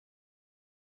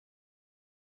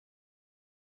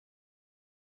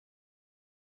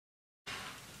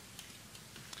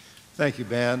Thank you,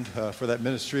 band, for that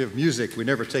ministry of music. We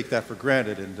never take that for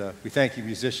granted, and we thank you,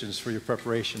 musicians, for your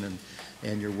preparation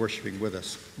and your worshiping with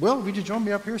us. Will, would you join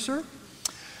me up here, sir?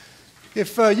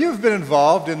 If you've been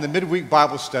involved in the midweek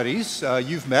Bible studies,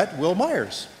 you've met Will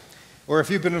Myers. Or if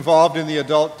you've been involved in the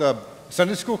adult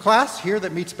Sunday school class here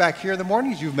that meets back here in the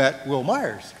mornings, you've met Will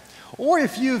Myers. Or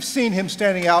if you've seen him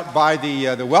standing out by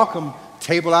the welcome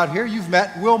table out here, you've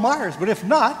met Will Myers. But if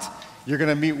not, you're going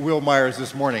to meet Will Myers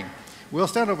this morning. Will,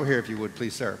 stand over here if you would,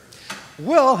 please, sir.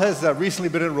 Will has recently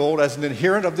been enrolled as an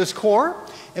adherent of this corps,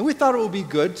 and we thought it would be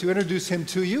good to introduce him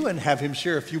to you and have him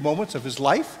share a few moments of his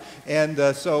life. And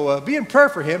so be in prayer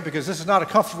for him, because this is not a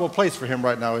comfortable place for him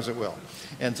right now, is it, Will?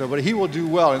 And so, but he will do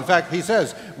well. In fact, he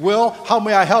says, Will, how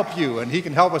may I help you? And he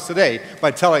can help us today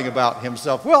by telling about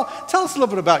himself. Will, tell us a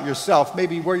little bit about yourself,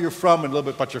 maybe where you're from and a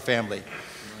little bit about your family.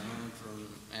 I'm from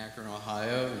Akron,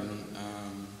 Ohio, and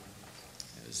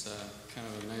it was kind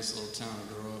of a nice little town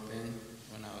to grow up in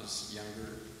when I was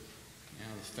younger. You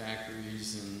know, the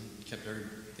factories and kept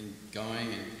everything going.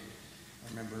 And I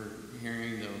remember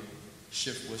hearing the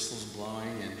shift whistles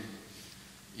blowing, and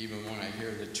even when I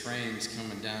hear the trains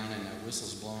coming down and the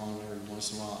whistles blowing every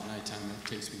once in a while at nighttime, it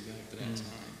takes me back to that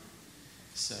time.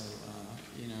 So,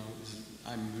 you know,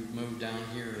 I moved down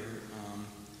here.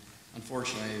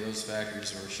 Unfortunately, those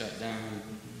factories were shut down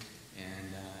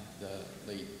in the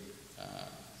late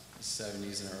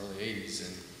 70s and early 80s.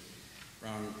 And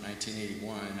around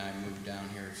 1981, I moved down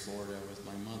here to Florida with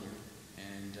my mother.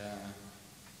 And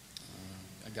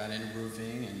I got into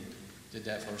roofing and did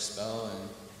that for a spell. And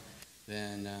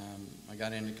then I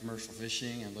got into commercial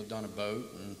fishing and lived on a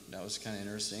boat, and that was kind of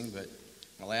interesting. But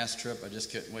my last trip, I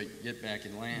just couldn't wait to get back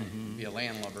in land, be a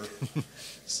landlubber.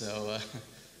 So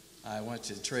I went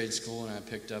to trade school, and I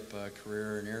picked up a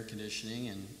career in air conditioning,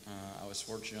 and I was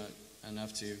fortunate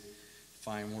enough to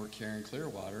find work here in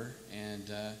Clearwater,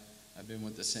 and I've been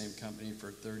with the same company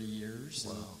for 30 years.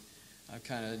 Wow. And I've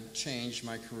kind of changed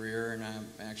my career, and I'm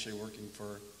actually working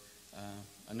for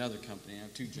another company. I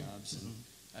have two jobs, and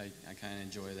I kind of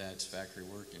enjoy that. It's factory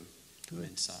work and I'm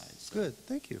inside. So. Good,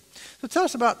 thank you. So tell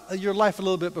us about your life a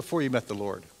little bit before you met the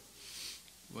Lord.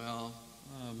 Well,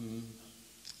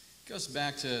 it goes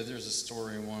back to, there's a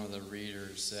story in one of the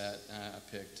readers that I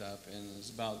picked up, and it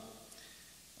was about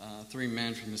three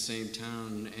men from the same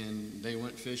town, and they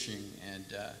went fishing, and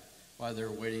while they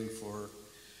were waiting for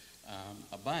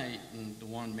a bite, and the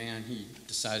one man, he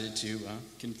decided to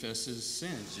confess his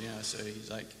sins, you know. So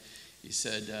he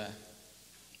said,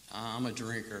 I'm a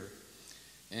drinker,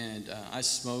 and I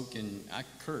smoke and I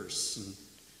curse. And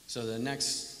so the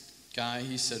next guy,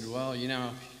 he said, well, you know,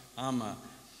 I'm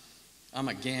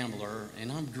a gambler,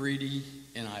 and I'm greedy,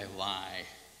 and I lie.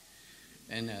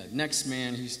 And the next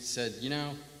man, he said, you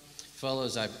know,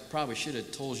 fellas, I probably should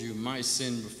have told you my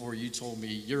sin before you told me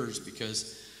yours,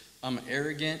 because I'm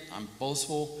arrogant, I'm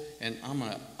boastful, and I'm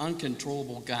an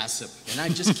uncontrollable gossip. And I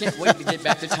just can't wait to get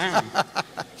back to town.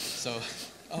 So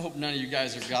I hope none of you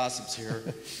guys are gossips here.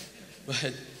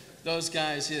 But those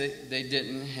guys, they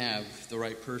didn't have the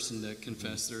right person to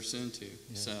confess their sin to. Yeah.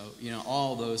 So, you know,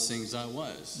 all those things I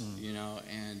was, you know,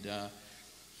 and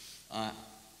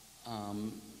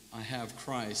I have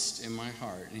Christ in my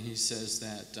heart. And he says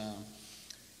that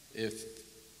if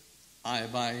I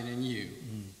abide in you,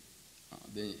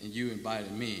 then you abide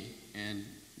in me, and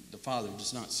the Father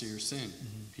does not see your sin.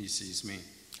 He sees me.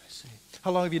 I see.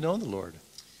 How long have you known the Lord?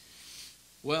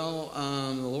 Well,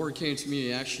 the Lord came to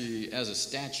me actually as a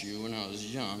statue when I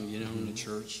was young, you know, in the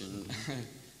church. And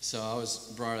so I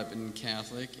was brought up in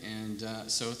Catholic, and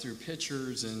so through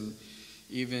pictures and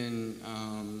even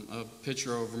a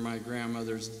picture over my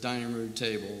grandmother's dining room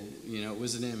table, you know, it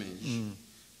was an image.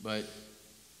 But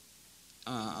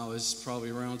I was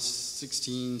probably around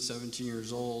 16, 17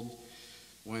 years old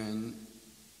when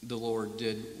the Lord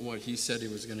did what he said he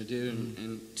was going to do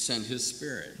and send his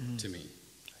Spirit to me.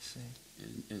 I see.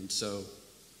 And so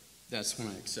that's when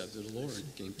I accepted the Lord.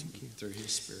 It came to me through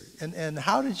his Spirit. And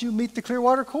how did you meet the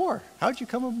Clearwater Corps? How did you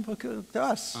come to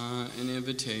us? An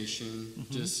invitation,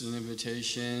 just an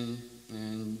invitation.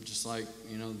 And just like,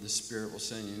 you know, the Spirit will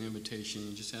send you an invitation,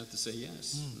 you just have to say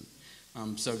yes.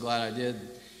 I'm so glad I did.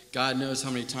 God knows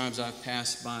how many times I've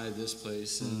passed by this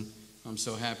place, and I'm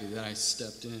so happy that I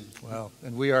stepped in. Wow,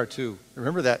 and we are too.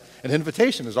 Remember that an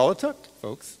invitation is all it took,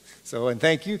 folks. So, and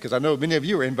thank you, because I know many of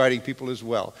you are inviting people as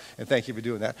well. And thank you for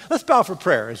doing that. Let's bow for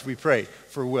prayer as we pray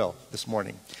for Will this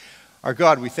morning. Our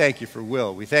God, we thank you for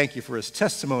Will. We thank you for his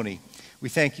testimony. We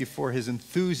thank you for his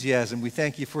enthusiasm. We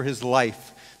thank you for his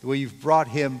life, the way you've brought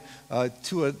him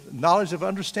to a knowledge of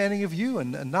understanding of you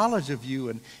and a knowledge of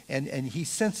you. And he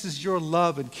senses your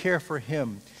love and care for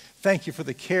him Thank you for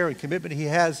the care and commitment he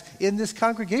has in this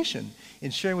congregation,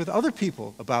 in sharing with other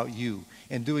people about you,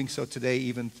 and doing so today,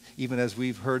 even as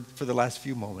we've heard for the last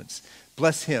few moments.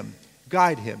 Bless him,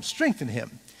 guide him, strengthen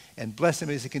him, and bless him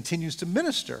as he continues to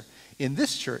minister in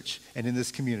this church and in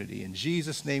this community. In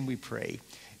Jesus' name we pray.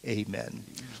 Amen.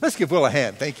 Let's give Will a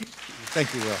hand. Thank you.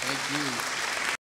 Thank you, Will. Thank you.